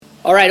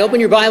All right, open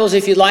your Bibles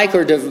if you'd like,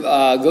 or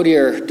go to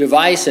your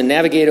device and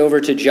navigate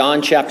over to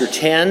John chapter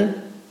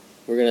 10.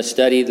 We're going to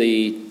study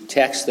the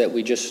text that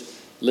we just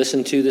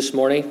listened to this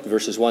morning,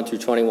 verses 1 through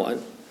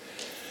 21.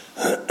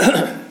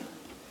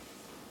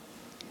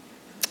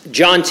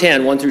 John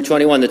 10, 1 through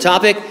 21. The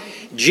topic,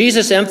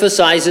 Jesus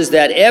emphasizes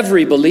that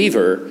every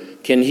believer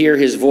can hear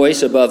his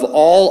voice above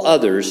all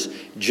others,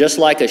 just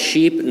like a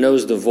sheep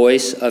knows the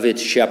voice of its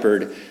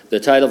shepherd. The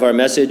title of our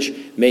message,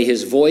 May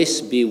His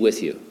Voice Be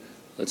With You.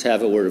 Let's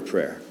have a word of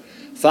prayer.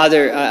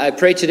 Father, I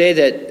pray today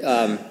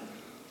that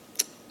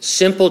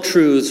simple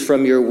truths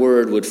from your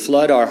word would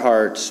flood our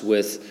hearts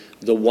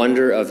with the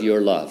wonder of your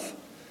love.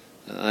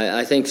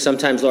 I think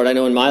sometimes, Lord, I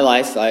know in my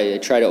life I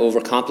try to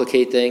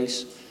overcomplicate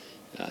things.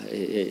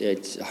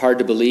 It's hard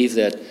to believe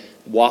that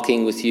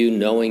walking with you,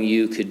 knowing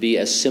you, could be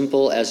as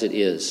simple as it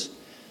is.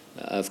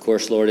 Of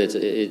course, Lord,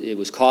 it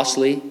was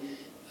costly.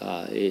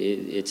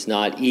 It's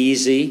not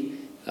easy.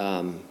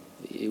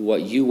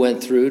 What you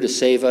went through to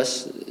save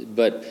us,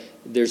 but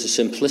there's a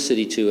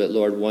simplicity to it,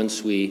 Lord,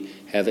 once we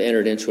have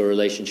entered into a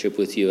relationship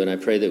with you. And I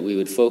pray that we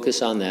would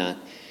focus on that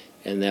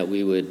and that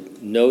we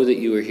would know that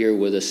you are here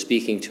with us,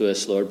 speaking to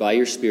us, Lord, by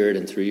your Spirit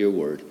and through your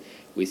word.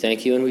 We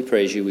thank you and we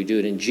praise you. We do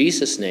it in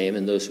Jesus' name,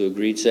 and those who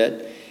agreed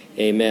said,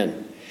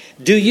 amen.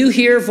 Do you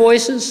hear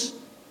voices?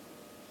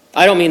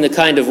 I don't mean the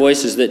kind of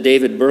voices that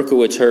David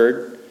Berkowitz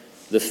heard.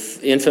 The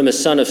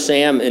infamous son of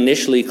Sam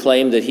initially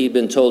claimed that he'd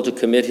been told to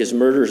commit his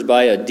murders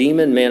by a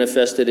demon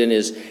manifested in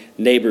his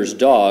neighbor's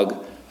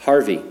dog,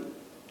 Harvey.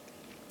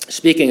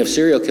 Speaking of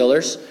serial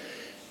killers,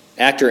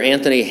 actor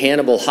Anthony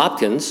Hannibal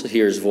Hopkins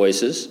hears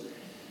voices.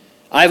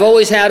 I've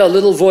always had a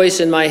little voice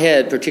in my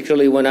head,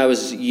 particularly when I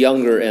was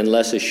younger and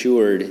less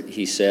assured,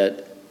 he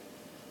said.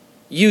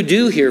 You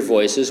do hear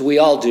voices, we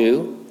all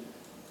do.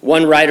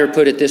 One writer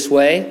put it this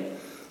way,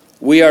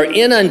 we are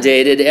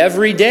inundated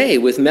every day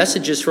with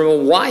messages from a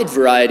wide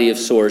variety of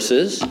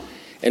sources,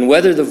 and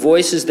whether the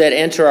voices that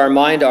enter our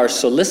mind are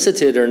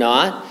solicited or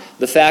not,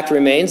 the fact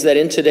remains that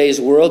in today's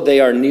world they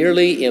are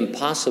nearly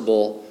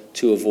impossible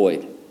to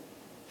avoid.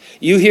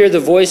 You hear the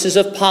voices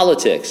of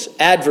politics,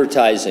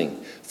 advertising,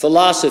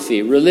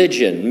 philosophy,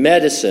 religion,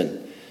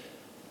 medicine,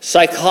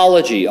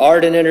 psychology,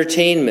 art and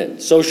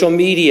entertainment, social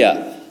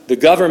media, the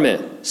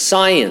government,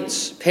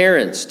 science,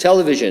 parents,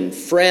 television,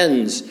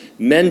 friends,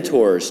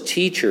 mentors,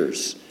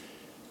 teachers,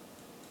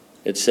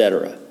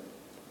 etc.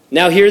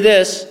 Now hear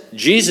this.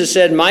 Jesus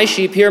said, my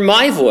sheep hear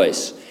my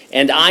voice,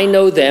 and I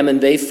know them,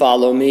 and they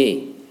follow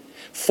me.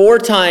 4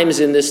 times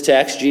in this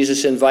text,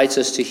 Jesus invites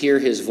us to hear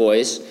his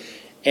voice,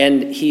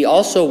 and he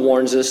also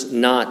warns us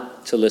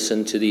not to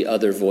listen to the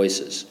other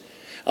voices.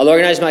 I'll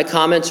organize my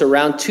comments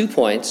around 2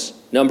 points.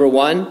 Number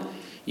 1,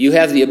 you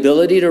have the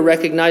ability to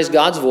recognize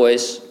God's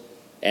voice.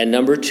 And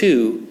number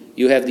 2,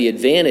 you have the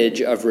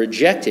advantage of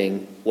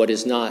rejecting what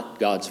is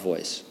not God's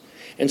voice.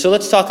 And so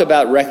let's talk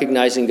about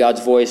recognizing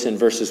God's voice in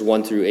verses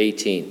 1 through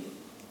 18.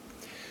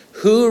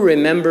 Who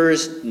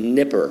remembers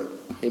Nipper?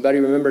 Anybody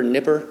remember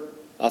Nipper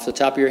off the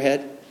top of your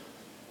head?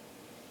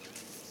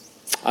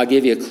 I'll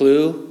give you a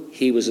clue.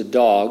 He was a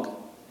dog,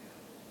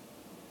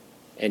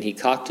 and he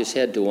cocked his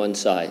head to one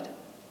side.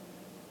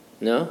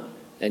 No?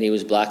 And he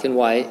was black and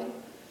white,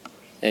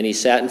 and he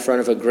sat in front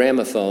of a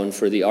gramophone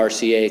for the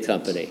RCA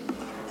company.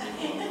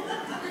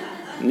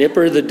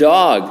 Nipper the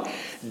dog.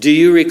 Do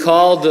you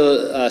recall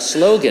the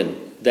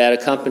slogan that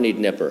accompanied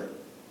Nipper?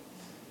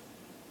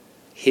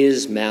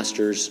 His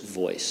master's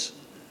voice.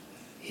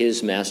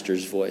 His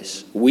master's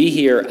voice. We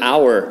hear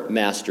our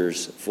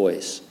master's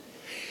voice.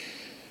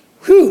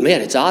 Whew, man,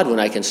 it's odd when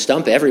I can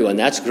stump everyone.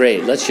 That's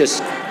great. Let's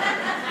just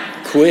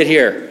quit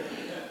here.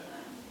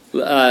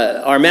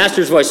 Our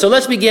master's voice. So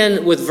let's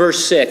begin with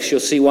verse 6. You'll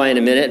see why in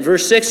a minute.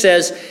 Verse 6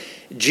 says,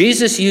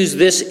 Jesus used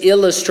this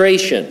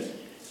illustration,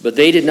 but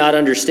they did not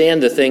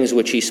understand the things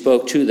which he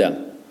spoke to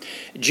them.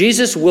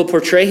 Jesus will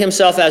portray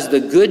himself as the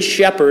good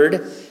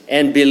shepherd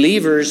and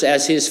believers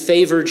as his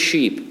favored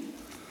sheep.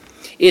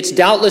 It's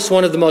doubtless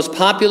one of the most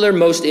popular,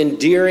 most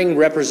endearing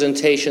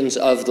representations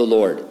of the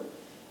Lord.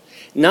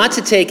 Not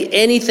to take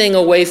anything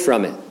away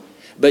from it,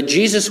 but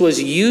Jesus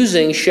was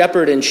using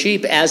shepherd and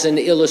sheep as an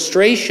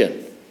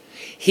illustration.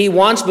 He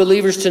wants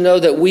believers to know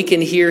that we can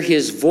hear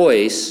his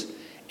voice,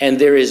 and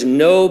there is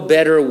no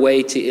better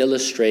way to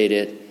illustrate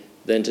it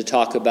than to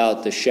talk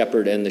about the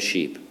shepherd and the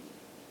sheep.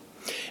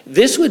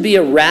 This would be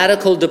a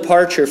radical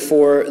departure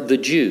for the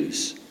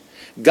Jews.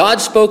 God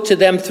spoke to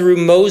them through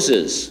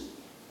Moses,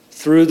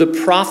 through the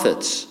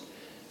prophets,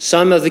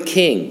 some of the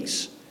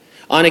kings.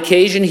 On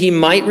occasion, he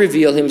might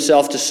reveal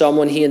himself to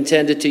someone he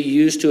intended to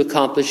use to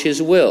accomplish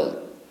his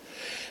will.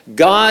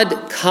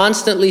 God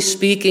constantly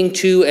speaking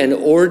to an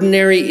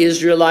ordinary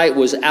Israelite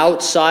was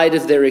outside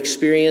of their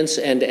experience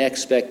and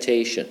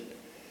expectation.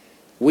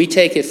 We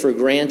take it for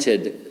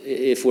granted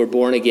if we're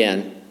born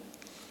again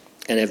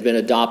and have been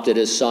adopted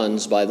as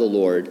sons by the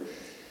Lord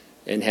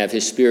and have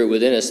his Spirit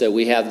within us, that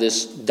we have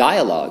this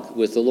dialogue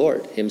with the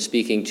Lord, him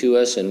speaking to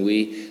us and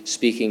we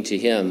speaking to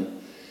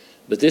him.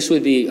 But this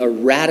would be a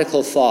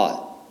radical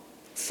thought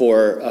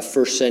for a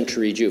first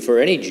century Jew, for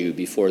any Jew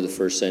before the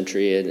first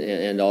century,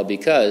 and all,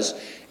 because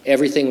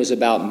everything was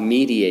about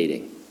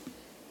mediating,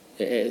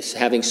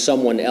 having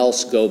someone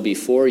else go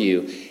before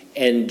you.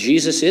 And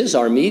Jesus is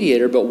our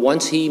mediator, but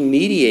once he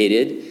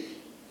mediated,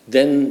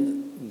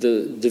 then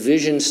the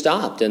division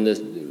stopped, and the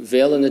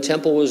veil in the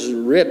temple was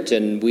ripped,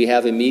 and we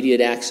have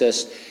immediate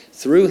access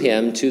through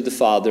him to the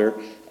Father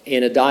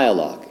in a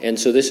dialogue. And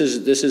so this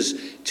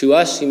is to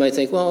us, you might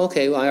think, well,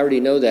 okay, well, I already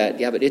know that.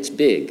 Yeah, but it's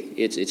big.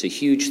 It's a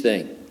huge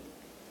thing.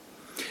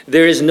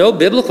 There is no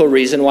biblical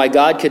reason why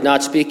God could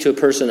not speak to a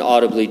person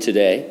audibly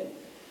today.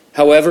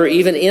 However,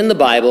 even in the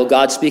Bible,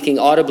 God speaking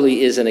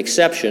audibly is an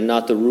exception,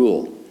 not the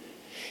rule.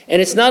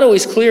 And it's not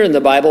always clear in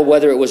the Bible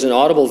whether it was an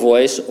audible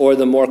voice or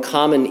the more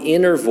common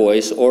inner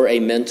voice or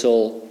a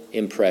mental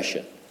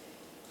impression.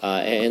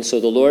 And so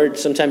the Lord,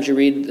 sometimes you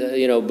read,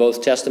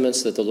 both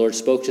testaments that the Lord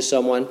spoke to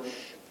someone.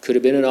 Could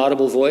have been an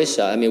audible voice.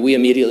 We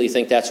immediately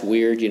think that's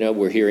weird,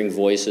 we're hearing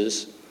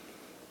voices.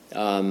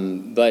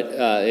 But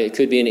it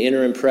could be an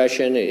inner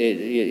impression.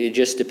 It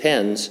just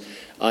depends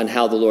on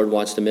how the Lord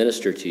wants to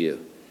minister to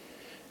you.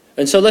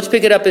 And so let's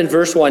pick it up in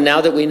verse 1.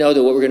 Now that we know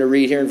that what we're going to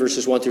read here in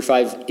verses 1 through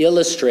 5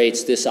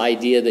 illustrates this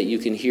idea that you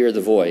can hear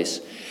the voice.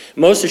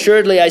 Most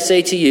assuredly, I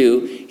say to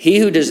you, he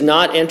who does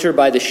not enter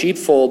by the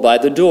sheepfold by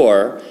the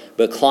door,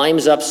 but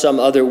climbs up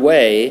some other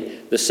way,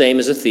 the same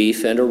is a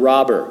thief and a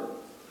robber.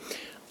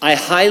 I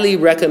highly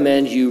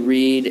recommend you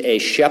read A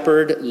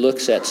Shepherd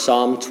Looks at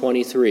Psalm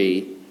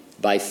 23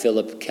 by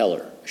Philip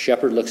Keller.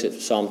 Shepherd Looks at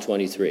Psalm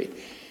 23.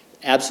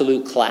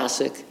 Absolute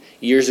classic.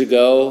 Years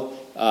ago,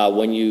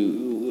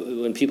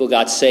 when people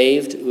got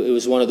saved, it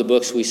was one of the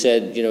books we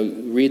said,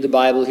 read the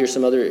Bible, here's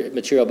some other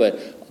material,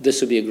 but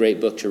this would be a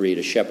great book to read.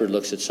 A Shepherd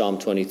Looks at Psalm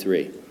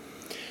 23.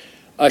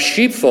 A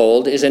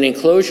sheepfold is an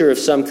enclosure of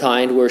some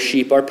kind where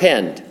sheep are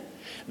penned.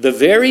 The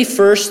very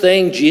first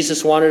thing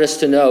Jesus wanted us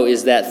to know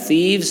is that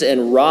thieves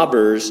and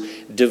robbers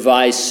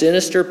devise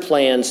sinister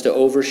plans to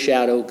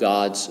overshadow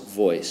God's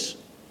voice.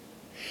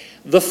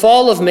 The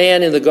fall of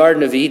man in the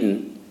Garden of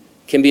Eden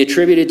can be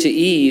attributed to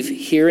Eve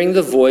hearing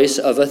the voice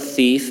of a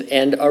thief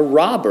and a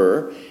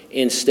robber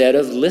instead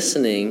of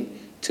listening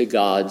to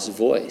God's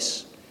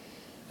voice.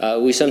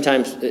 We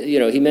sometimes,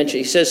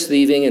 he says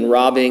thieving and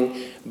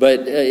robbing, but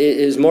it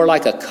is more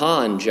like a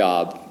con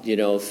job,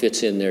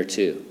 fits in there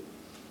too.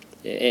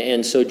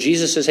 And so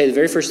Jesus says, hey, the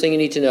very first thing you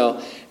need to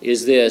know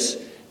is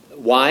this.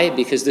 Why?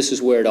 Because this is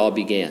where it all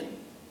began.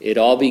 It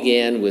all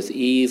began with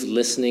Eve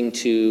listening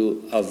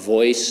to a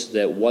voice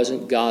that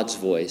wasn't God's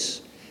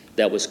voice,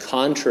 that was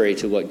contrary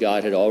to what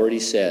God had already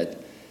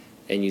said,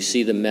 and you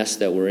see the mess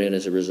that we're in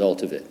as a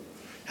result of it.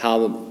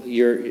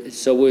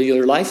 So will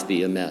your life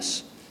be a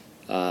mess,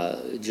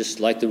 just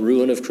like the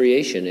ruin of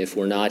creation if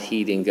we're not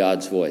heeding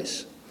God's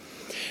voice.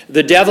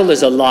 The devil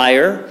is a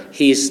liar.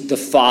 He's the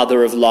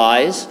father of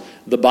lies.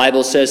 The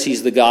Bible says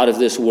he's the god of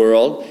this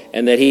world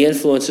and that he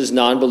influences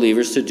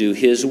non-believers to do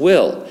his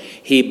will.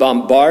 He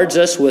bombards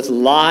us with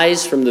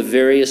lies from the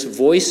various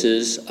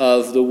voices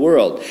of the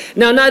world.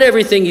 Now, not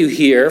everything you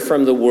hear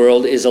from the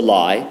world is a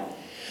lie,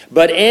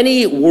 but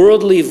any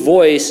worldly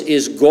voice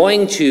is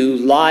going to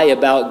lie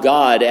about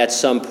God at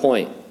some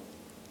point.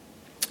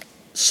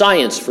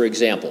 Science, for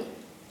example,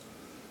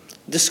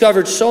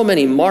 discovered so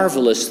many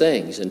marvelous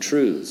things and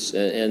truths,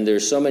 and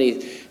there's so many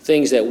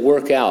things that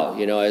work out,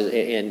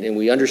 and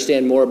we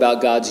understand more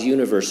about God's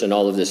universe and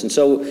all of this. And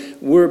so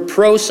we're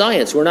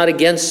pro-science. We're not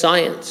against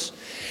science.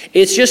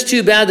 It's just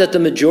too bad that the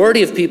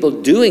majority of people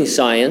doing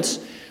science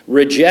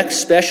reject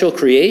special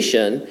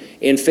creation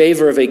in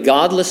favor of a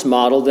godless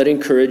model that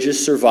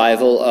encourages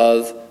survival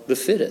of the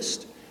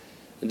fittest.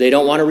 They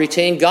don't want to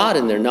retain God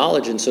in their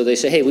knowledge, and so they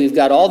say, hey, we've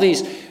got all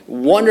these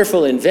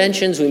wonderful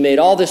inventions. We made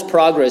all this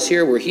progress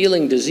here. We're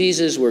healing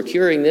diseases. We're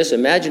curing this.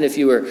 Imagine if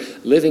you were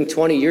living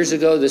 20 years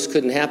ago, this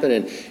couldn't happen,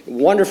 and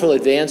wonderful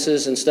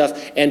advances and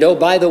stuff. And oh,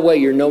 by the way,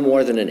 you're no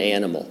more than an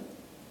animal.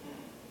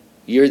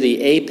 You're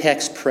the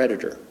apex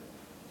predator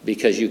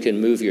because you can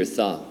move your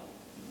thumb.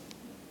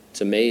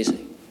 It's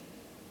amazing.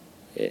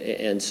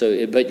 And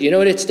so, but you know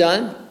what it's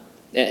done?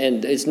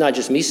 And it's not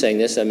just me saying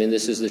this.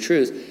 This is the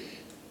truth.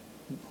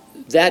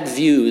 That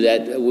view,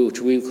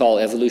 which we call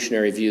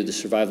evolutionary view, the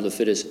survival of the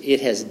fittest,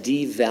 it has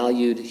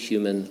devalued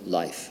human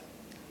life.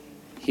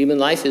 Human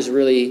life is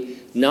really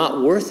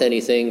not worth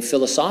anything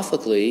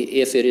philosophically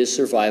if it is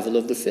survival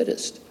of the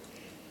fittest.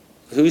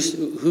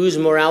 Whose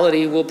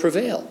morality will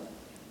prevail?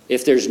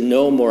 If there's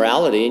no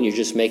morality and you're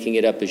just making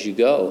it up as you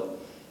go.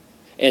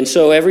 And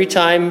so every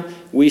time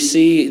we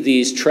see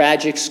these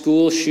tragic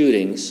school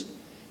shootings,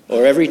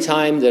 or every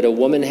time that a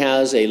woman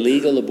has a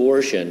legal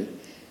abortion,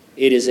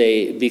 it is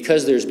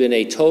because there's been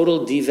a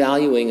total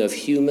devaluing of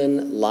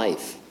human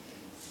life.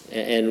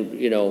 And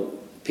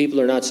people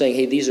are not saying,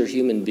 hey, these are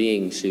human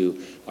beings who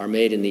are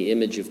made in the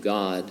image of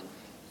God,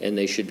 and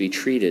they should be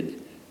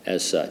treated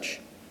as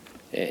such.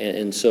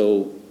 And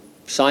so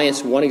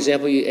science, one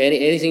example,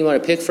 anything you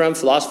want to pick from,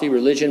 philosophy,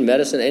 religion,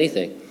 medicine,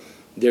 anything,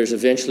 there's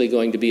eventually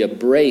going to be a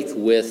break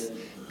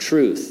with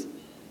truth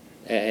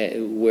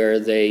where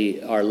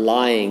they are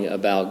lying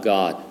about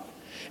God.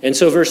 And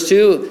so verse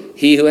 2,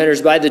 he who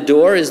enters by the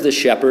door is the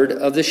shepherd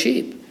of the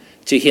sheep.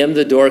 To him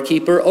the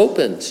doorkeeper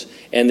opens,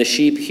 and the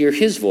sheep hear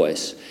his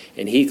voice,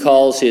 and he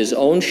calls his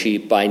own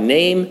sheep by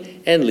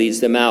name and leads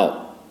them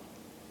out.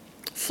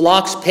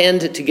 Flocks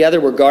penned together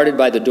were guarded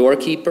by the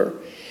doorkeeper.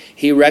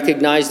 He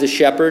recognized the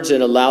shepherds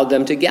and allowed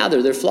them to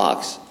gather their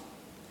flocks.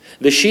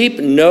 The sheep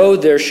know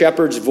their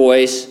shepherd's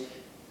voice.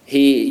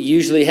 He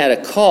usually had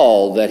a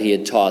call that he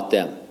had taught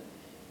them.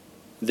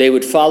 They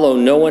would follow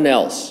no one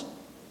else.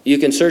 You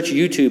can search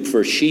YouTube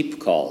for sheep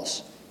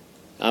calls.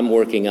 I'm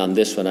working on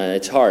this one.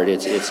 It's hard.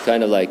 It's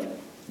kind of like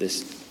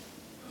this.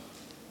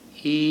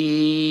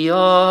 Yahweh,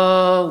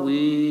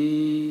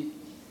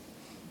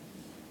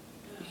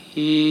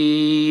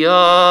 Yahweh.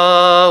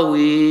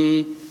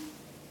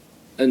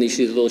 And you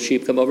see the little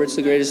sheep come over. It's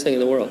the greatest thing in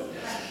the world.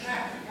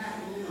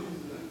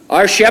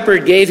 Our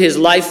shepherd gave his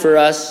life for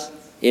us.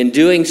 In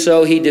doing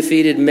so, he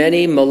defeated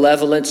many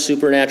malevolent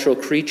supernatural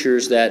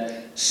creatures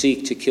that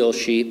seek to kill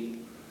sheep.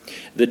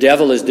 The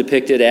devil is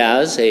depicted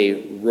as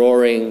a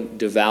roaring,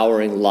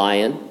 devouring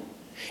lion.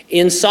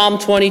 In Psalm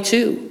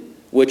 22,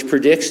 which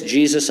predicts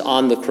Jesus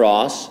on the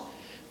cross,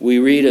 we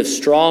read of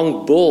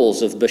strong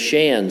bulls of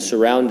Bashan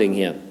surrounding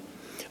him.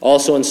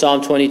 Also in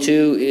Psalm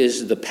 22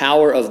 is the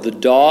power of the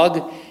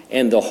dog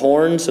and the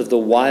horns of the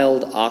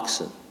wild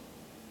oxen.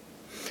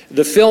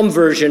 The film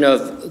version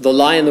of The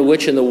Lion, the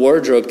Witch, and the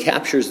Wardrobe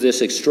captures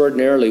this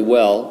extraordinarily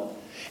well.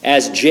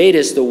 As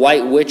Jadis, the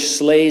white witch,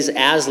 slays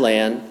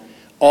Aslan,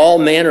 all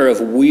manner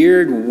of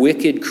weird,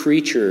 wicked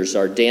creatures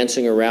are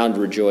dancing around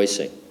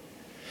rejoicing.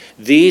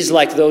 These,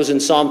 like those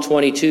in Psalm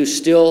 22,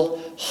 still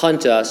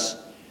hunt us,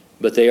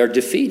 but they are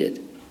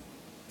defeated.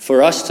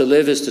 For us to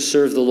live is to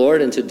serve the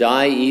Lord, and to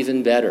die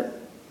even better.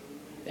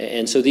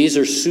 And so these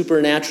are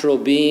supernatural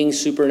beings,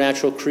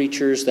 supernatural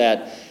creatures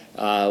that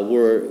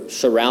were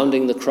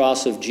surrounding the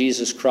cross of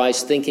Jesus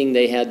Christ, thinking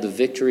they had the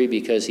victory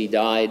because he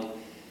died,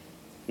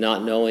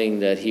 not knowing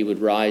that he would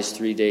rise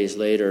 3 days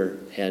later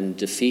and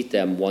defeat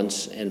them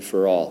once and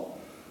for all.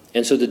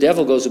 And so the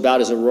devil goes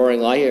about as a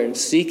roaring lion,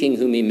 seeking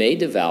whom he may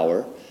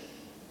devour,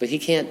 but he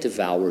can't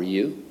devour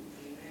you.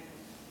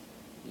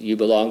 You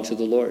belong to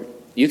the Lord.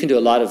 You can do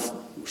a lot of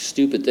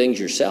stupid things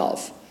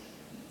yourself,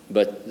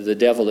 but the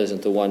devil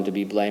isn't the one to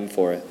be blamed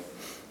for it.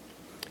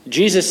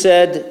 Jesus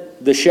said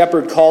the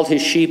shepherd called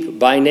his sheep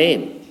by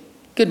name.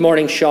 Good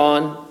morning,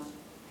 Sean.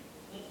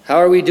 How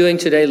are we doing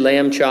today,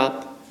 Lamb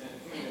Chop?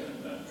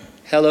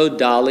 Hello,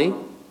 Dolly.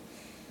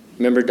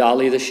 Remember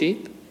Dolly the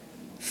sheep?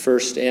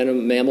 First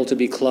mammal to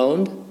be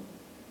cloned?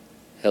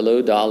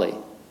 Hello, Dolly.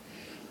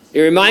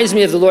 It reminds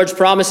me of the Lord's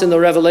promise in the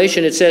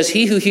Revelation. It says,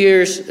 he who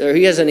hears, or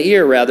he has an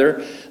ear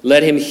rather,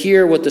 let him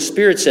hear what the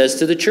Spirit says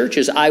to the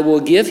churches. I will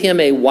give him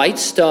a white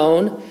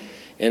stone,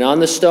 and on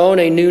the stone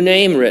a new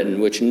name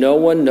written, which no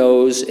one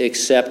knows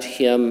except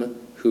him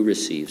who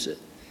receives it.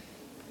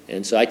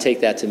 And so I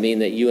take that to mean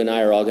that you and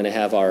I are all going to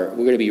have we're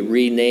going to be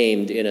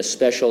renamed in a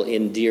special,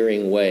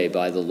 endearing way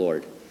by the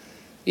Lord.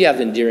 You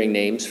have endearing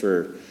names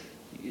for,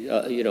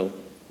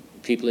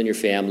 people in your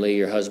family,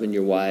 your husband,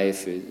 your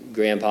wife,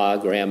 grandpa,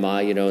 grandma,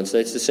 and so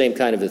it's the same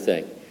kind of a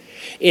thing.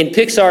 In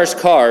Pixar's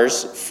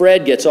Cars,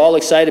 Fred gets all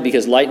excited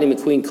because Lightning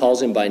McQueen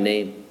calls him by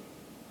name.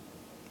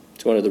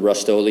 It's one of the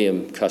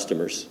Rust-Oleum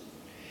customers.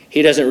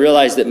 He doesn't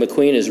realize that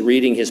McQueen is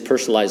reading his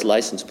personalized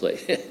license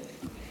plate.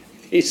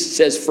 He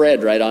says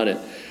Fred right on it.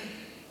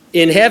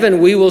 In heaven,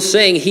 we will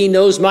sing, he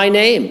knows my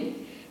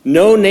name.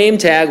 No name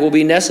tag will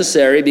be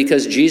necessary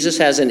because Jesus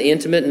has an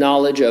intimate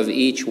knowledge of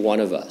each one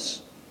of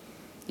us.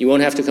 You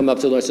won't have to come up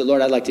to the Lord and say,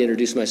 Lord, I'd like to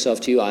introduce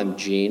myself to you. I'm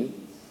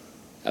Gene.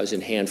 I was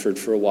in Hanford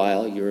for a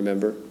while, you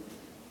remember?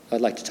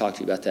 I'd like to talk to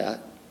you about that.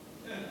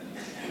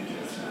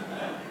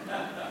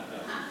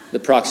 The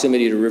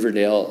proximity to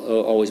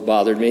Riverdale always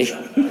bothered me.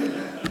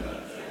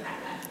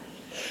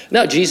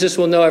 No, Jesus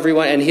will know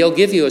everyone, and he'll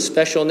give you a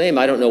special name.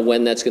 I don't know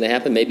when that's going to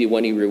happen, maybe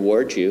when he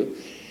rewards you.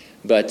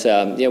 But,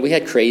 we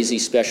had crazy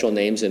special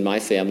names in my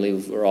family.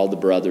 We're all the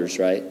brothers,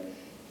 right?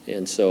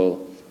 And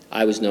so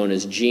I was known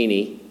as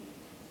Jeannie,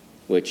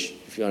 which,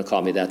 if you want to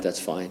call me that, that's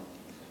fine.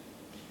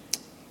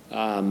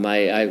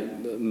 My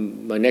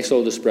next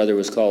oldest brother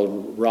was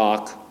called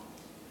Rock,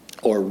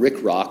 or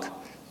Rick Rock.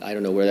 I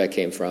don't know where that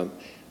came from.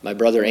 My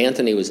brother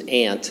Anthony was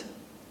Ant,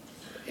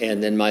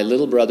 and then my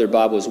little brother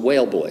Bob was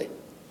Whale Boy,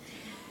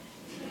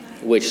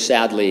 which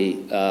sadly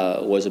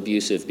was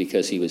abusive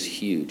because he was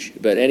huge.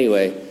 But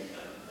anyway,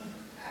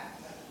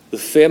 the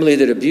family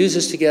that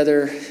abuses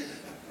together.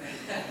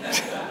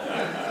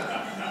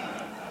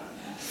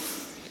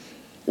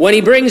 When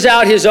he brings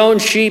out his own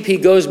sheep, he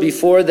goes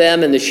before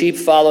them, and the sheep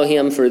follow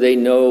him, for they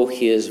know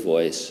his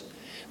voice.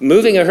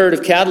 Moving a herd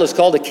of cattle is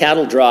called a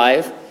cattle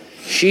drive.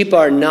 Sheep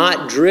are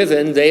not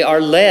driven, they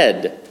are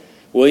led.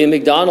 William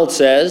MacDonald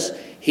says,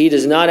 he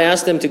does not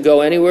ask them to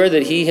go anywhere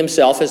that he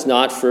himself has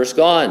not first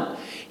gone.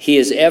 He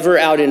is ever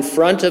out in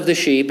front of the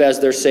sheep as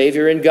their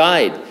Savior and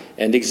guide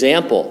and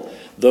example.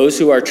 Those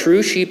who are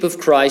true sheep of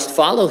Christ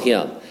follow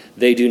him.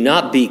 They do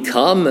not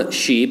become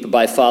sheep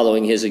by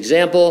following his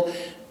example,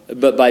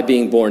 but by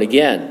being born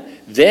again.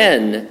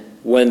 Then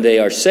When they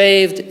are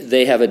saved,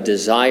 they have a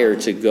desire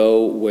to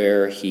go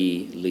where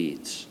he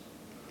leads.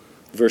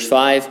 Verse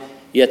 5,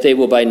 yet they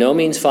will by no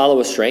means follow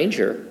a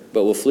stranger,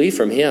 but will flee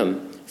from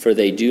him, for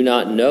they do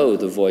not know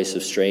the voice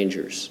of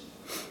strangers.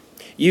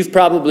 You've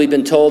probably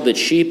been told that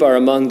sheep are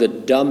among the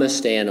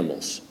dumbest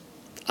animals.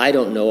 I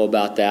don't know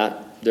about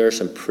that. There are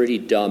some pretty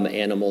dumb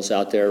animals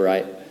out there,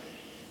 right?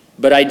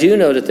 But I do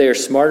know that they are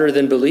smarter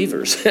than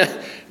believers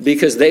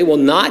because they will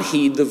not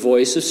heed the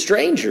voice of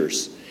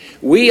strangers.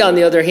 We, on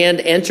the other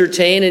hand,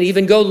 entertain and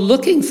even go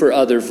looking for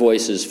other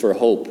voices for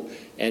hope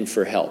and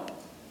for help.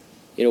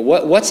 You know,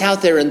 what's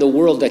out there in the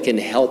world that can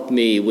help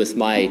me with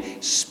my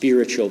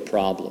spiritual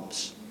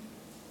problems?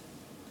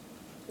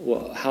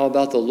 Well, how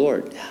about the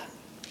Lord?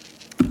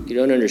 You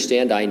don't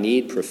understand, I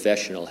need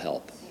professional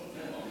help.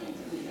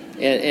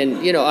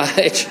 And you know,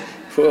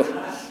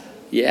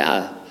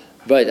 yeah.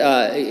 But,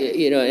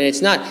 you know, and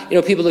it's not, you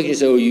know, people look at you and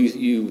say, oh,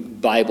 you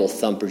Bible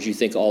thumpers, you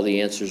think all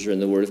the answers are in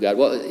the Word of God.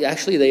 Well,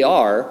 actually they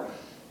are,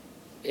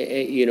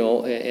 you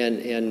know,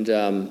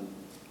 and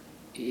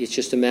it's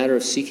just a matter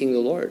of seeking the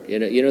Lord.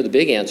 You know, the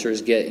big answer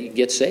is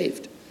get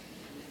saved.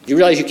 You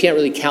realize you can't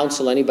really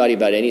counsel anybody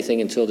about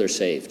anything until they're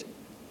saved.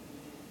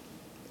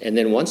 And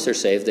then once they're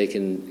saved, they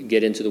can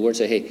get into the Word and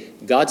say, hey,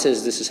 God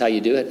says this is how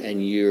you do it,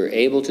 and you're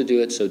able to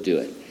do it, so do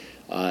it.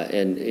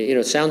 And, you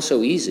know, it sounds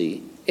so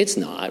easy. It's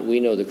not. We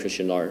know the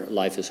Christian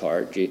life is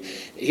hard.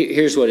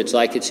 Here's what it's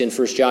like. It's in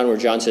 1 John where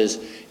John says,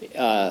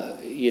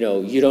 you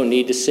know, you don't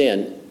need to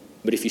sin,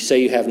 but if you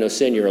say you have no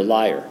sin, you're a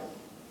liar.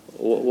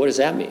 What does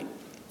that mean?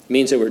 It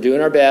means that we're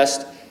doing our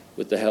best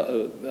with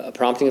the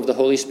prompting of the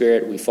Holy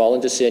Spirit. We fall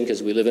into sin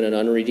because we live in an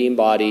unredeemed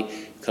body,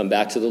 come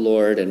back to the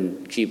Lord,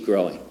 and keep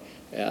growing.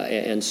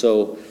 And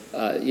so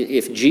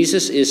if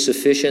Jesus is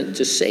sufficient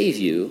to save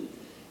you,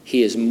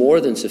 he is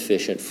more than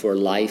sufficient for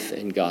life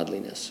and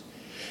godliness.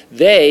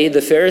 They,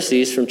 the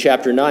Pharisees from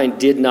chapter 9,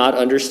 did not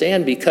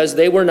understand because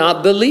they were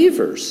not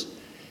believers.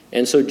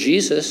 And so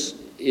Jesus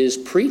is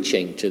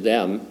preaching to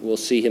them. We'll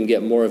see him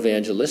get more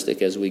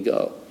evangelistic as we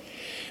go.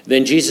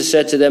 Then Jesus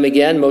said to them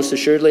again, most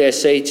assuredly I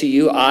say to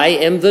you, I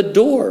am the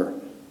door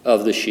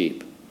of the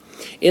sheep.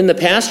 In the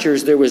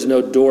pastures there was no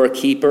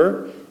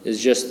doorkeeper.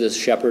 It's just the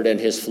shepherd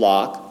and his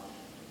flock.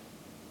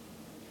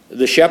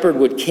 The shepherd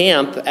would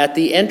camp at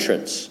the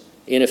entrance,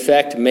 in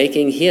effect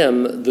making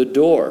him the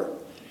door.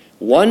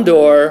 One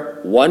door,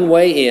 one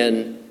way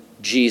in,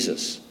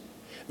 Jesus.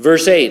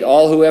 Verse 8,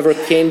 all who ever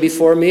came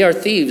before me are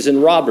thieves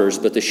and robbers,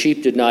 but the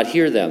sheep did not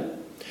hear them.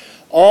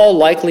 All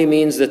likely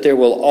means that there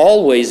will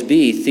always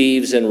be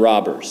thieves and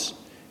robbers.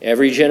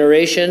 Every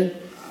generation,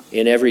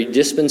 in every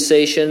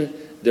dispensation,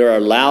 there are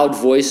loud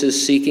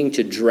voices seeking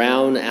to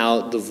drown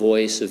out the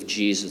voice of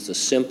Jesus, the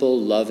simple,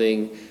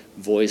 loving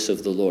voice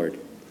of the Lord.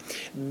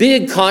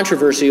 Big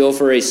controversy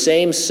over a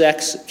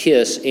same-sex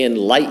kiss in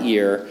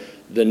Lightyear,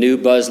 the new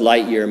Buzz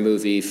Lightyear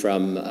movie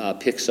from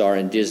Pixar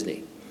and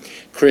Disney.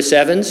 Chris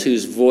Evans,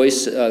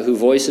 who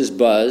voices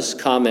Buzz,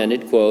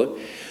 commented, quote,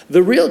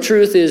 the real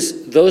truth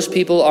is those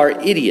people are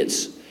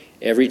idiots.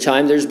 Every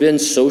time there's been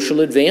social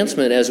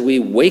advancement as we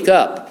wake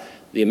up,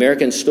 the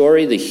American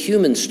story, the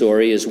human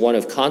story, is one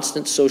of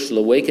constant social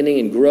awakening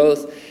and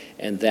growth,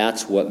 and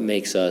that's what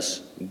makes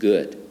us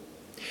good.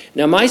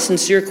 Now, my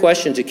sincere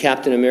question to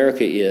Captain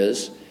America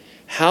is,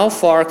 how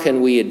far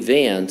can we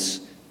advance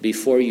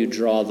before you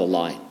draw the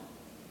line?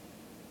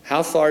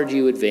 How far do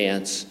you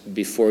advance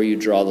before you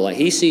draw the line?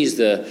 He sees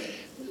the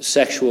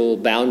sexual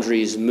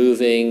boundaries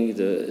moving,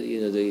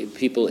 the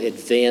people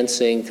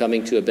advancing,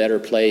 coming to a better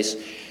place.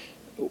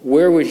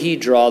 Where would he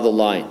draw the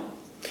line?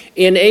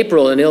 In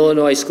April, an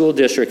Illinois school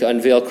district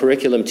unveiled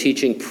curriculum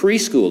teaching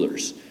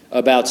preschoolers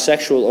about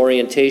sexual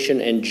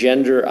orientation and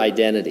gender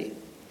identity.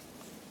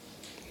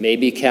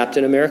 Maybe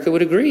Captain America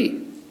would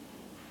agree.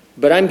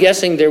 But I'm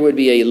guessing there would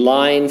be a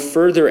line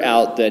further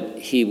out that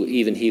he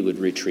would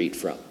retreat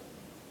from.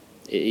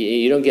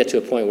 You don't get to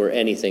a point where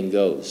anything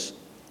goes,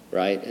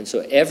 right? And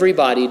so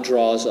everybody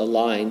draws a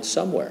line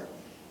somewhere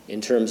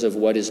in terms of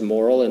what is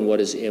moral and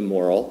what is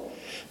immoral.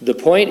 The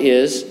point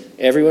is,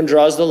 everyone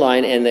draws the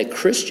line, and that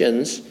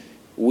Christians,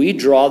 we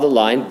draw the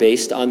line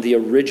based on the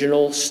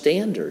original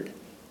standard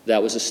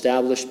that was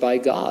established by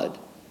God.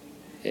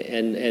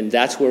 And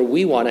that's where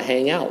we want to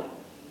hang out.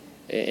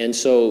 And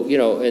so,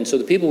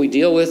 the people we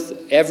deal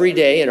with every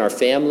day in our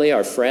family,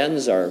 our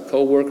friends, our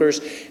co-workers,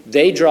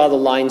 they draw the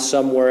line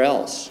somewhere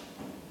else.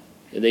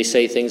 And they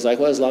say things like,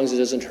 well, as long as it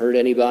doesn't hurt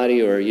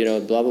anybody, or,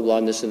 blah, blah, blah,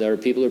 and this and that, or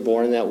people are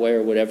born that way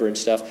or whatever and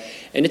stuff.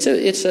 And it's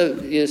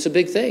a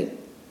big thing.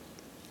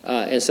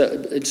 And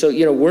so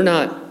we're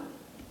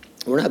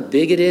not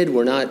bigoted,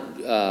 we're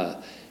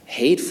not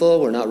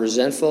hateful, we're not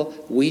resentful.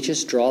 We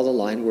just draw the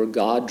line where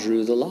God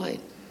drew the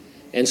line.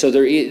 And so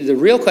the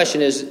real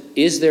question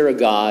is there a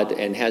God,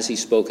 and has he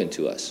spoken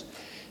to us?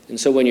 And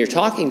so when you're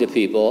talking to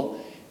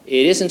people,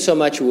 it isn't so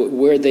much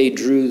where they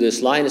drew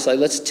this line. It's like,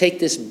 let's take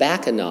this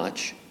back a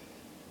notch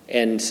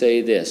and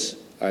say this: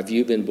 have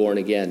you been born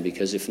again?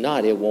 Because if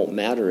not, it won't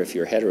matter if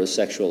you're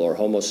heterosexual or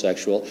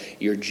homosexual.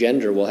 Your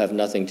gender will have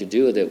nothing to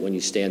do with it when you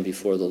stand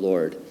before the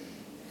Lord.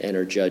 and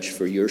are judged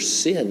for your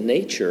sin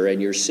nature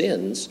and your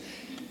sins,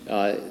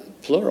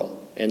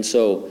 plural. And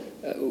so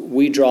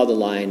we draw the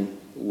line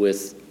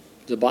with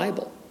the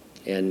Bible.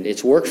 And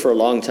it's worked for a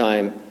long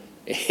time,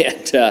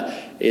 and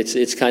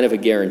it's kind of a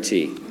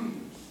guarantee.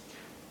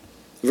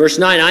 Verse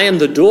 9, I am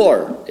the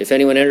door. If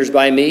anyone enters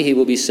by me, he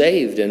will be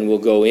saved and will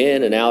go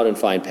in and out and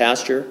find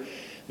pasture.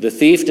 The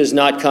thief does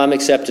not come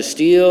except to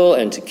steal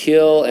and to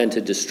kill and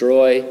to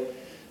destroy.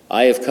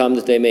 I have come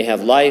that they may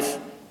have life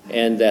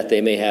and that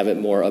they may have it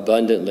more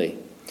abundantly.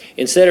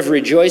 Instead of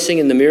rejoicing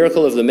in the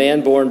miracle of the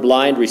man born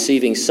blind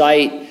receiving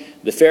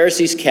sight, the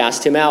Pharisees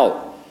cast him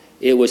out.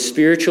 It was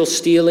spiritual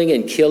stealing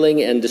and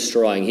killing and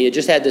destroying. He had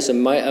just had this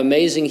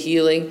amazing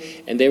healing,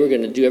 and they were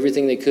going to do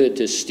everything they could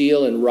to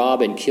steal and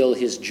rob and kill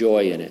his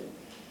joy in it.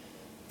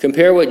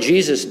 Compare what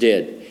Jesus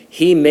did.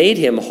 He made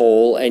him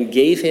whole and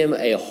gave him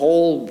a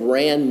whole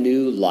brand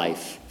new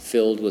life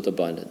filled with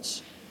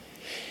abundance.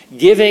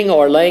 Giving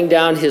or laying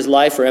down his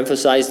life are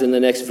emphasized in the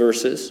next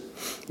verses.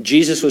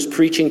 Jesus was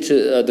preaching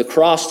to the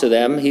cross to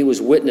them. He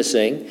was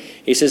witnessing.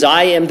 He says,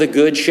 I am the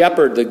good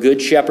shepherd. The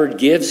good shepherd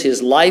gives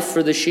his life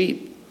for the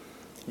sheep.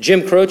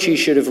 Jim Croce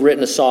should have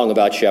written a song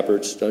about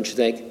shepherds, don't you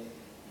think?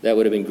 That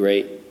would have been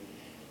great.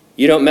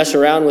 You don't mess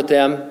around with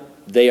them.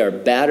 They are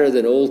badder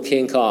than old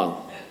King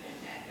Kong.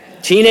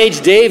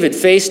 Teenage David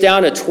faced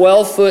down a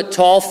 12-foot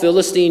tall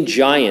Philistine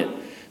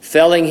giant,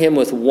 felling him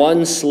with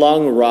one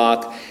slung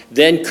rock,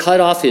 then cut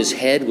off his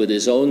head with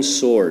his own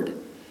sword.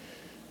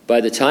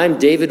 By the time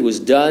David was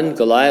done,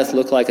 Goliath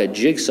looked like a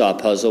jigsaw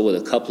puzzle with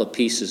a couple of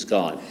pieces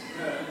gone.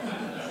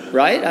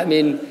 Right? I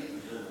mean,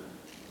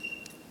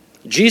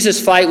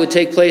 Jesus' fight would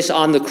take place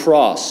on the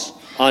cross,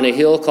 on a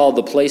hill called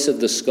the Place of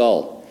the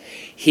Skull.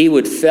 He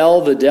would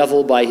fell the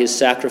devil by his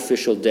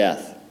sacrificial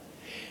death.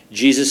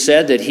 Jesus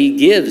said that he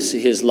gives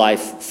his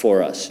life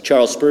for us.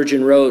 Charles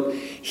Spurgeon wrote,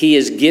 he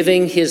is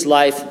giving his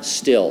life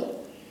still.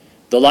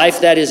 The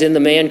life that is in the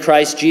man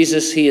Christ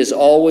Jesus, he is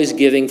always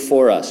giving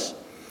for us.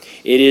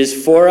 It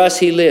is for us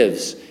he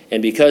lives,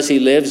 and because he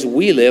lives,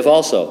 we live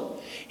also.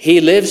 He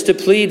lives to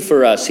plead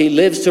for us. He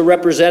lives to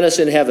represent us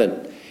in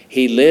heaven.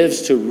 He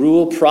lives to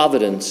rule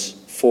providence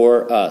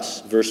for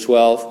us. Verse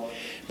 12,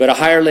 but a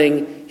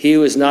hireling, he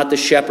who is not the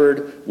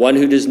shepherd, one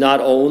who does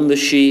not own the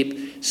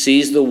sheep,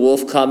 sees the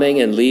wolf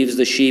coming and leaves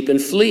the sheep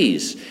and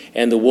flees.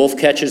 And the wolf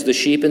catches the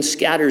sheep and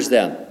scatters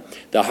them.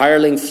 The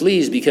hireling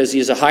flees because he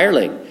is a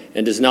hireling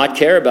and does not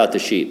care about the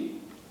sheep.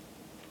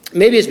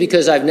 Maybe it's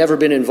because I've never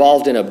been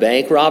involved in a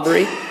bank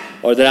robbery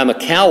or that I'm a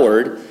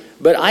coward,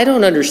 but I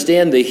don't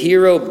understand the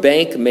hero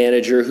bank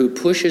manager who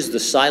pushes the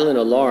silent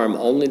alarm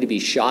only to be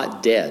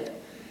shot dead.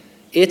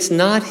 It's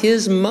not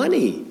his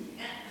money.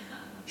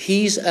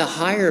 He's a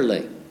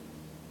hireling.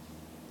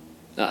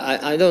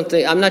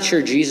 I'm not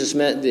sure Jesus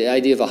meant the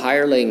idea of a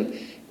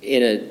hireling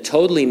in a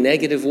totally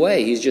negative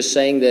way. He's just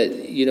saying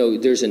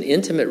that, there's an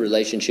intimate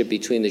relationship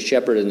between the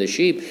shepherd and the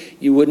sheep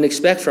you wouldn't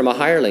expect from a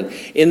hireling.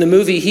 In the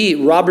movie Heat,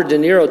 Robert De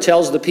Niro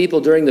tells the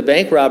people during the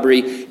bank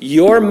robbery,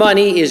 your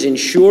money is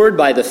insured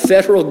by the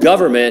federal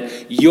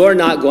government. You're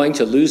not going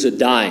to lose a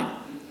dime.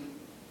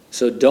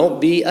 So don't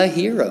be a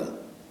hero,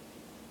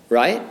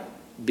 right?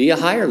 Be a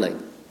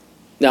hireling.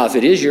 Now, if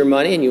it is your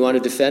money and you want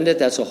to defend it,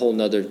 that's a whole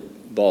nother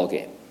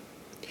ballgame.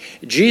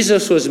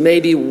 Jesus was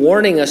maybe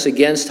warning us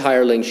against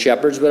hireling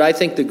shepherds, but I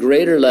think the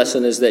greater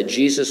lesson is that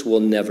Jesus will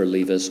never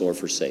leave us or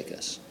forsake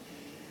us.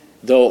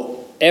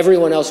 Though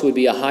everyone else would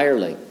be a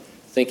hireling,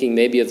 thinking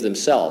maybe of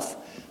themselves,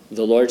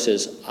 the Lord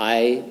says,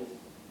 I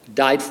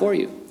died for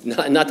you.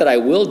 Not that I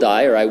will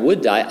die or I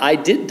would die, I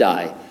did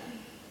die.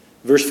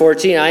 Verse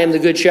 14, I am the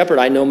good shepherd,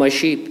 I know my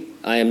sheep,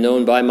 I am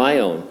known by my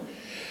own.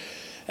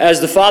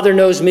 As the Father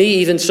knows me,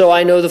 even so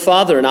I know the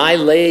Father, and I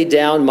lay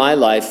down my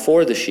life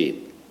for the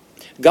sheep.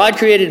 God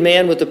created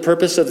man with the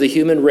purpose of the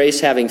human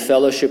race having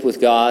fellowship with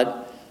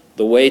God,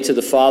 the way to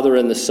the Father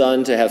and the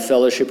Son to have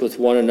fellowship with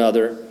one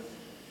another.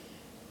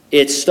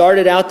 It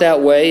started out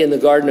that way in the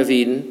Garden of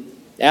Eden.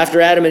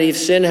 After Adam and Eve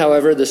sinned,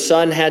 however, the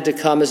Son had to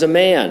come as a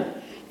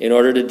man in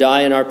order to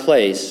die in our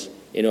place,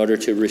 in order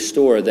to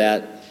restore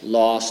that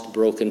lost,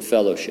 broken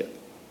fellowship.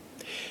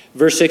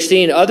 Verse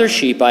 16, other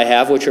sheep I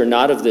have which are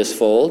not of this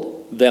fold,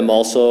 them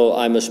also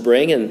I must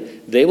bring,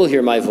 and they will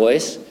hear my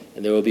voice,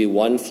 and there will be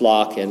one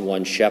flock and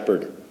one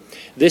shepherd.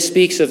 This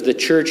speaks of the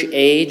church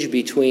age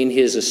between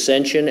his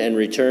ascension and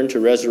return to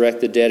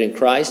resurrect the dead in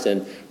Christ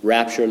and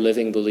rapture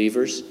living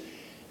believers.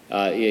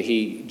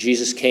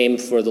 Jesus came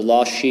for the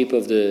lost sheep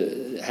of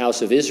the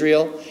house of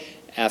Israel.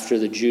 After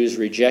the Jews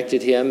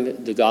rejected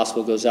him, the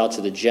gospel goes out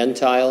to the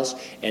Gentiles,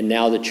 and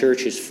now the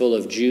church is full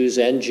of Jews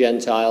and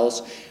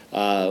Gentiles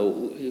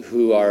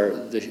who are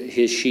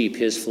his sheep,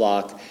 his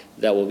flock,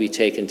 that will be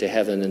taken to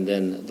heaven, and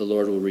then the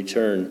Lord will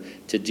return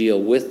to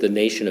deal with the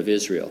nation of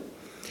Israel.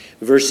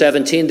 Verse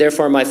 17,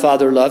 therefore my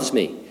Father loves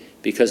me,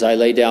 because I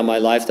lay down my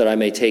life that I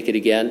may take it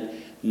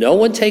again. No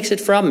one takes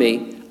it from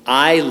me.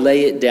 I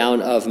lay it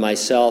down of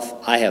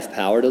myself. I have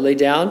power to lay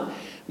down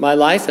my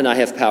life, and I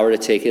have power to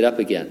take it up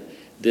again.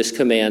 This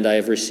command I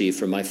have received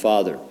from my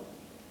Father.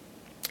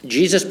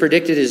 Jesus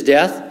predicted his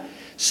death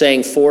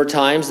saying 4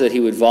 times that he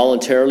would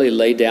voluntarily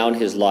lay down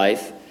his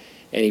life,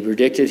 and he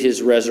predicted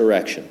his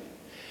resurrection.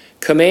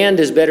 Command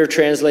is better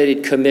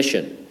translated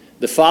commission.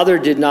 The Father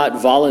did not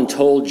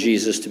voluntold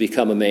Jesus to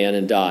become a man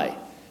and die.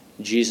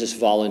 Jesus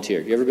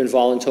volunteered. You ever been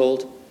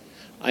voluntold?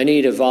 I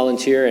need a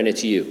volunteer, and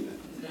it's you.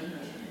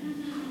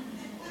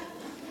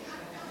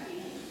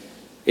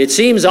 It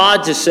seems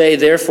odd to say,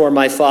 therefore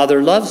my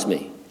Father loves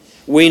me.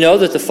 We know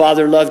that the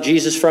Father loved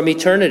Jesus from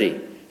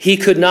eternity. He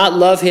could not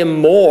love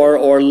him more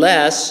or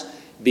less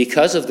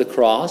because of the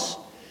cross.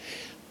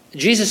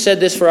 Jesus said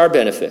this for our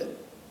benefit.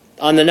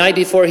 On the night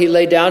before he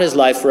laid down his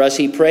life for us,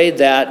 he prayed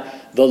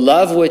that the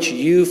love which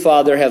you,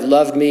 Father, have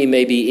loved me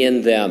may be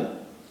in them.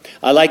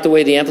 I like the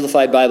way the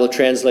Amplified Bible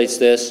translates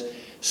this,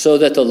 so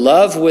that the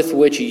love with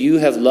which you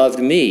have loved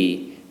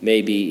me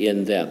may be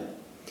in them.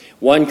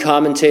 One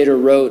commentator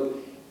wrote,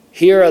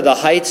 here are the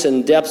heights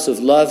and depths of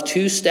love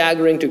too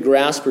staggering to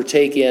grasp or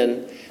take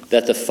in,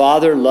 that the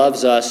Father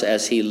loves us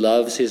as he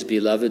loves his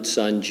beloved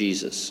Son,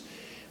 Jesus.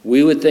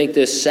 We would think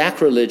this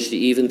sacrilege to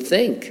even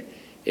think,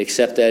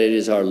 except that it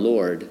is our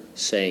Lord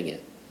saying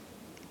it.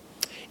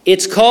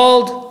 It's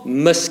called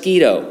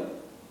Mosquito.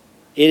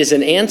 It is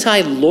an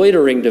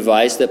anti-loitering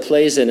device that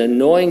plays an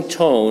annoying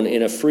tone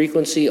in a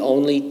frequency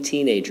only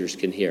teenagers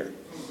can hear.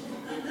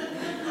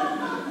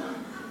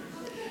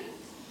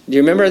 Do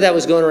you remember that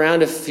was going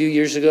around a few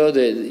years ago?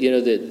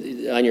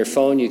 That on your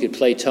phone you could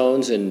play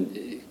tones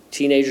and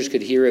teenagers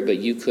could hear it, but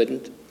you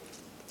couldn't.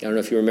 I don't know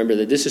if you remember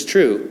that. This is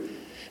true.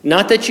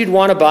 Not that you'd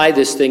want to buy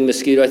this thing,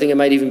 Mosquito. I think it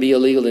might even be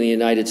illegal in the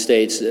United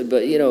States.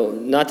 But,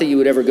 not that you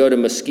would ever go to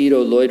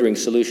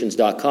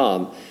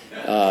mosquitoloiteringsolutions.com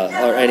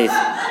or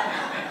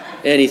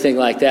anything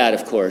like that,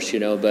 of course,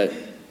 But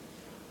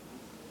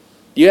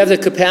you have the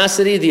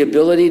capacity, the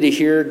ability to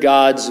hear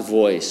God's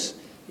voice.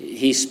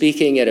 He's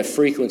speaking at a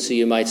frequency,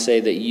 you might say,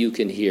 that you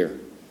can hear.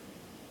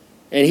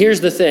 And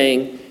here's the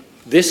thing.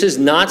 This is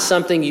not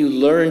something you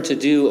learn to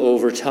do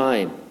over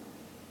time.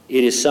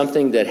 It is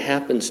something that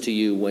happens to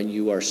you when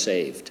you are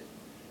saved.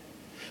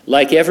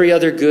 Like every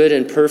other good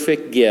and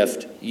perfect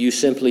gift, you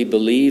simply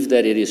believe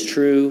that it is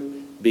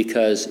true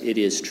because it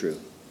is true.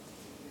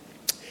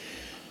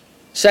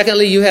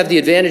 Secondly, you have the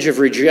advantage of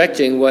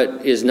rejecting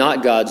what is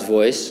not God's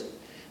voice.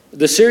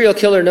 The serial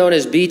killer known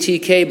as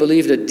BTK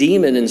believed a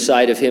demon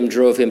inside of him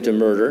drove him to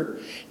murder.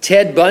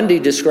 Ted Bundy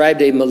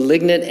described a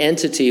malignant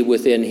entity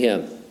within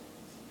him.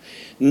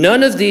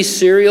 None of these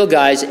serial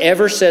guys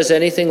ever says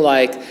anything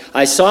like,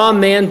 I saw a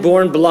man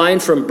born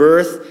blind from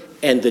birth,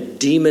 and the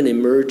demon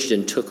emerged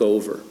and took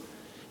over.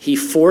 He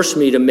forced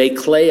me to make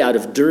clay out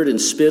of dirt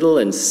and spittle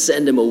and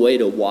send him away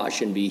to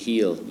wash and be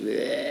healed.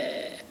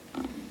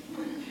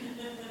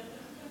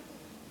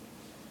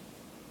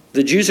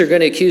 The Jews are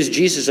going to accuse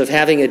Jesus of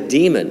having a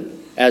demon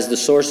as the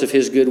source of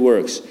his good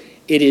works.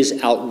 It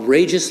is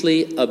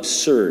outrageously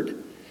absurd.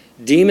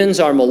 Demons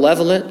are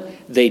malevolent.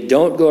 They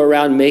don't go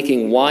around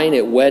making wine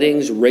at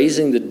weddings,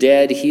 raising the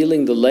dead,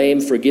 healing the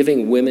lame,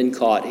 forgiving women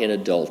caught in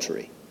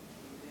adultery.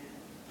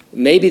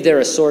 Maybe they're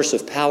a source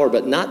of power,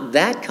 but not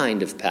that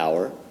kind of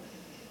power.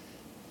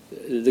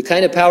 The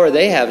kind of power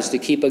they have is to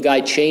keep a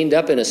guy chained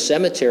up in a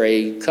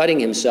cemetery, cutting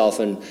himself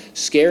and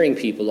scaring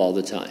people all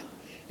the time.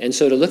 And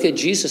so to look at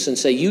Jesus and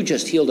say, you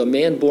just healed a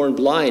man born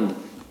blind,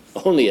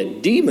 only a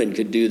demon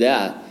could do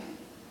that.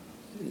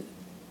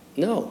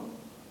 No.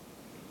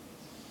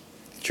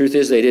 The truth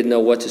is they didn't know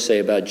what to say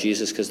about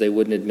Jesus because they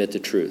wouldn't admit the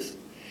truth.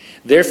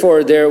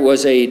 Therefore, there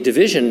was a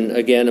division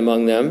again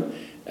among them,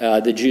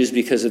 the Jews,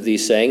 because of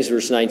these sayings.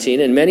 Verse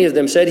 19, and many of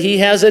them said, he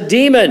has a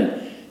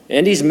demon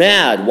and he's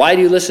mad. Why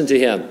do you listen to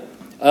him?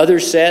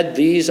 Others said,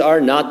 these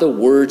are not the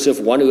words of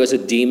one who has a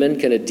demon.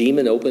 Can a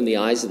demon open the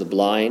eyes of the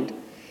blind?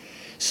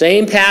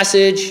 Same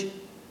message,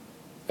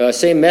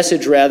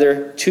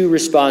 2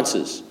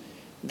 responses.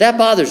 That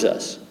bothers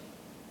us.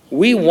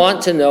 We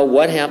want to know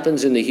what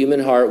happens in the human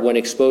heart when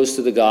exposed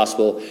to the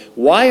gospel.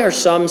 Why are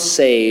some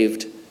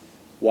saved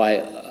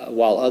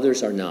while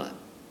others are not?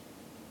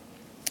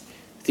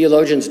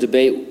 Theologians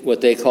debate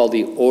what they call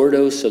the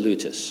Ordo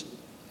Salutis.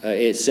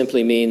 It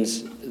simply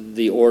means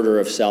the order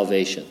of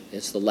salvation.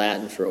 It's the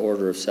Latin for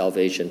order of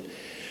salvation.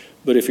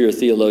 But if you're a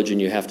theologian,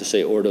 you have to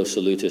say Ordo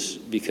Salutis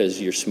because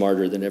you're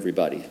smarter than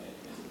everybody.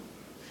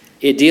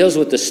 It deals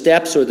with the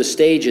steps or the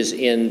stages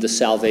in the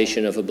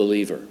salvation of a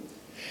believer.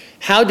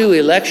 How do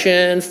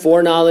election,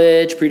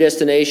 foreknowledge,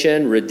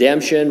 predestination,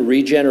 redemption,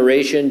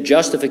 regeneration,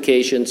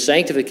 justification,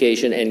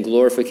 sanctification, and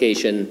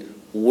glorification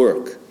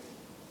work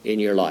in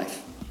your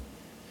life?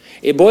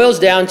 It boils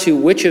down to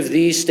which of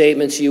these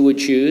statements you would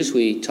choose.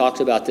 We talked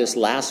about this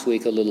last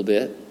week a little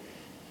bit.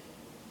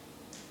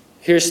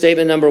 Here's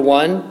statement number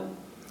 1.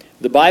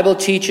 The Bible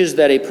teaches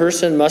that a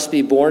person must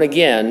be born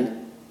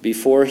again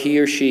before he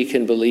or she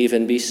can believe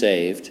and be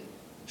saved.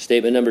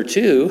 Statement number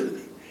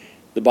 2,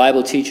 the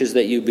Bible teaches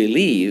that you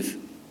believe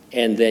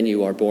and then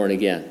you are born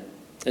again.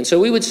 And so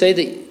we would say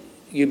that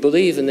you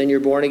believe and then you're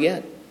born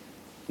again.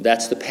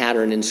 That's the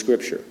pattern in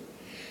Scripture.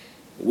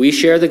 We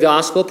share the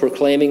gospel,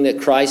 proclaiming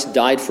that Christ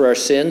died for our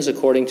sins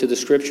according to the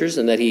Scriptures,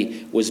 and that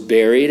he was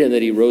buried and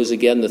that he rose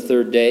again the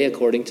third day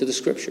according to the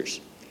Scriptures.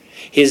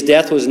 His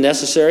death was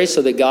necessary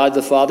so that God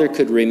the Father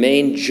could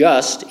remain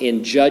just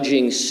in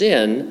judging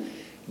sin,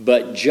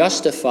 but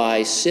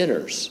justify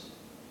sinners.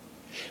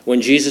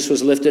 When Jesus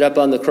was lifted up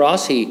on the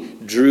cross, he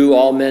drew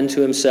all men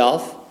to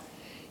himself.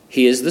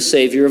 He is the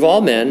Savior of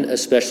all men,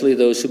 especially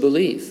those who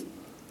believe.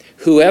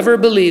 Whoever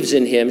believes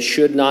in him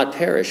should not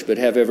perish, but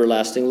have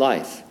everlasting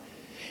life.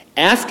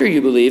 After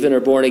you believe and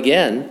are born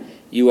again,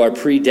 you are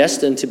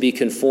predestined to be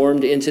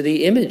conformed into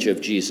the image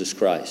of Jesus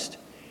Christ.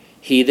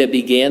 He that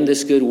began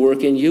this good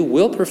work in you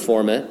will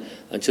perform it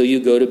until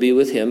you go to be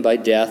with him by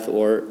death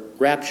or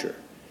rapture.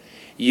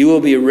 You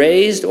will be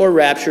raised or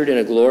raptured in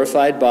a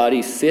glorified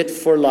body fit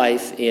for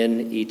life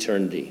in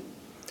eternity.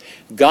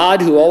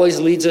 God, who always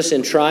leads us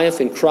in triumph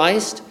in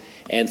Christ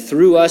and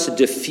through us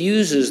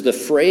diffuses the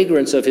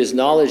fragrance of his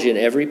knowledge in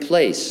every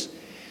place.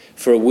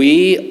 For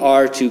we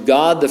are to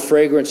God the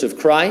fragrance of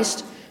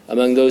Christ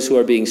among those who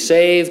are being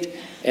saved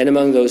and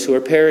among those who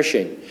are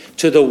perishing.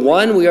 To the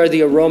one we are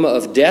the aroma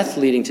of death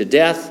leading to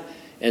death,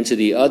 and to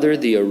the other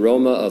the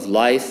aroma of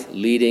life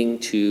leading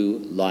to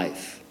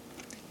life.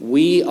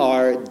 We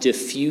are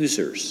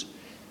diffusers.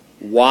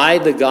 Why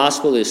the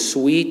gospel is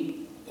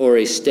sweet or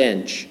a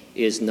stench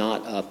is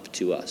not up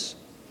to us.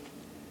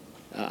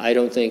 I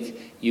don't think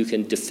you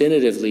can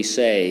definitively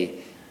say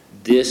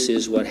this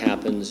is what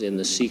happens in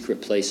the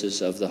secret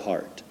places of the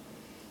heart.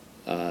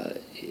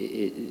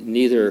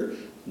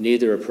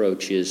 Neither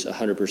approach is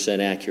 100%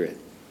 accurate.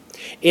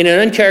 In an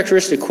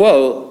uncharacteristic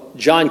quote,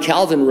 John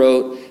Calvin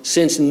wrote,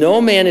 "Since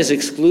no man is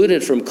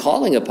excluded from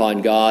calling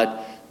upon God,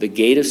 the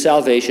gate of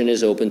salvation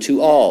is open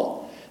to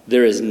all.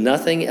 There is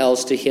nothing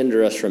else to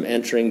hinder us from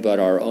entering but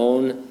our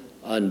own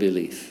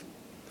unbelief."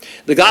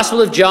 The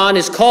Gospel of John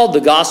is called the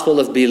Gospel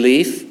of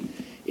Belief.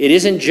 It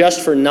isn't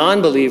just for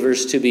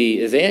non-believers to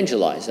be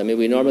evangelized. I mean,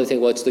 we normally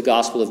think, well, it's the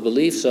Gospel of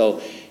Belief,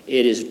 so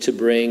it is to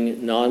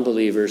bring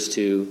non-believers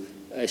to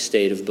a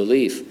state of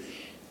belief.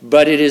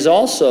 But it is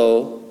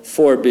also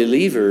for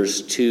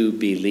believers to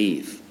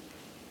believe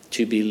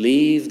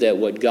that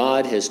what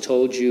God has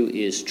told you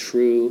is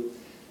true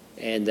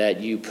and that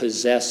you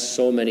possess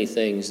so many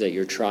things that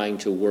you're trying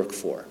to work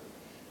for.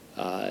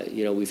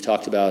 We've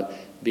talked about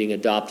being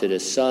adopted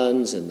as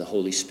sons and the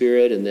Holy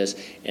Spirit and this.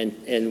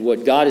 And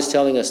what God is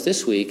telling us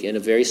this week in a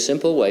very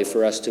simple way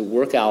for us to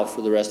work out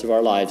for the rest of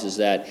our lives is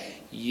that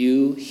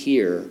you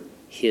hear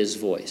his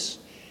voice.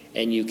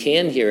 And you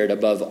can hear it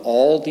above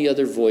all the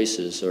other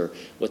voices, or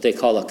what they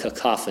call a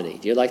cacophony.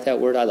 Do you like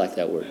that word? I like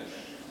that word.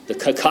 The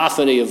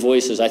cacophony of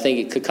voices. I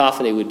think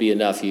cacophony would be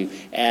enough. You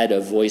add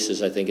of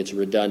voices, I think it's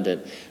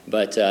redundant.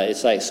 But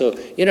it's like, so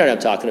you know what I'm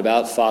talking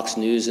about, Fox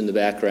News in the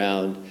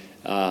background,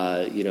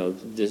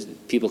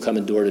 people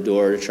coming door to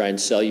door to try and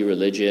sell you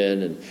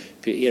religion. And,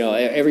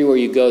 everywhere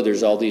you go,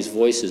 there's all these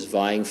voices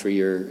vying for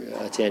your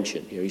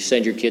attention. You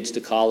send your kids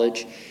to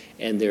college,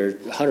 and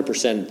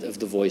 100% of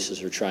the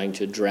voices are trying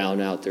to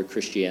drown out their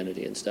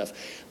Christianity and stuff.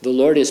 The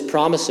Lord is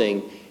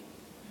promising,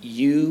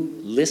 you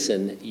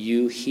listen,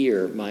 you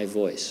hear my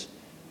voice.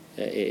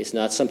 It's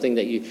not something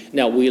that you...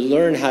 Now, we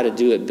learn how to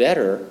do it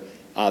better,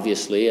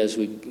 obviously, as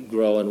we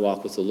grow and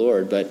walk with the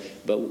Lord, but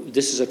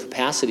this is a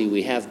capacity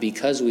we have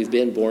because we've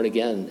been born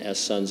again as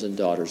sons and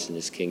daughters in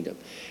his kingdom.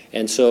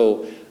 And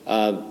so,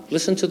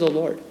 listen to the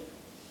Lord,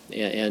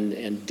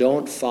 and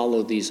don't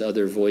follow these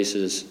other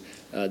voices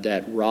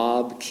that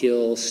rob,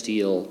 kill,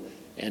 steal,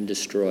 and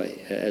destroy.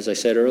 As I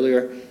said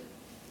earlier,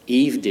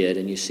 Eve did,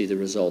 and you see the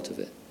result of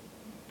it.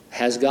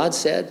 Has God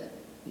said?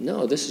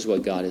 No, this is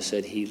what God has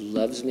said. He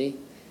loves me,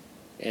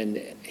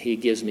 and he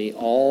gives me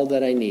all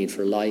that I need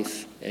for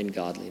life and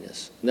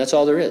godliness. And that's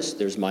all there is.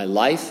 There's my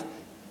life,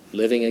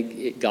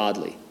 living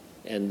godly.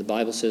 And the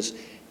Bible says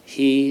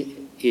he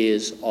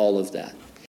is all of that.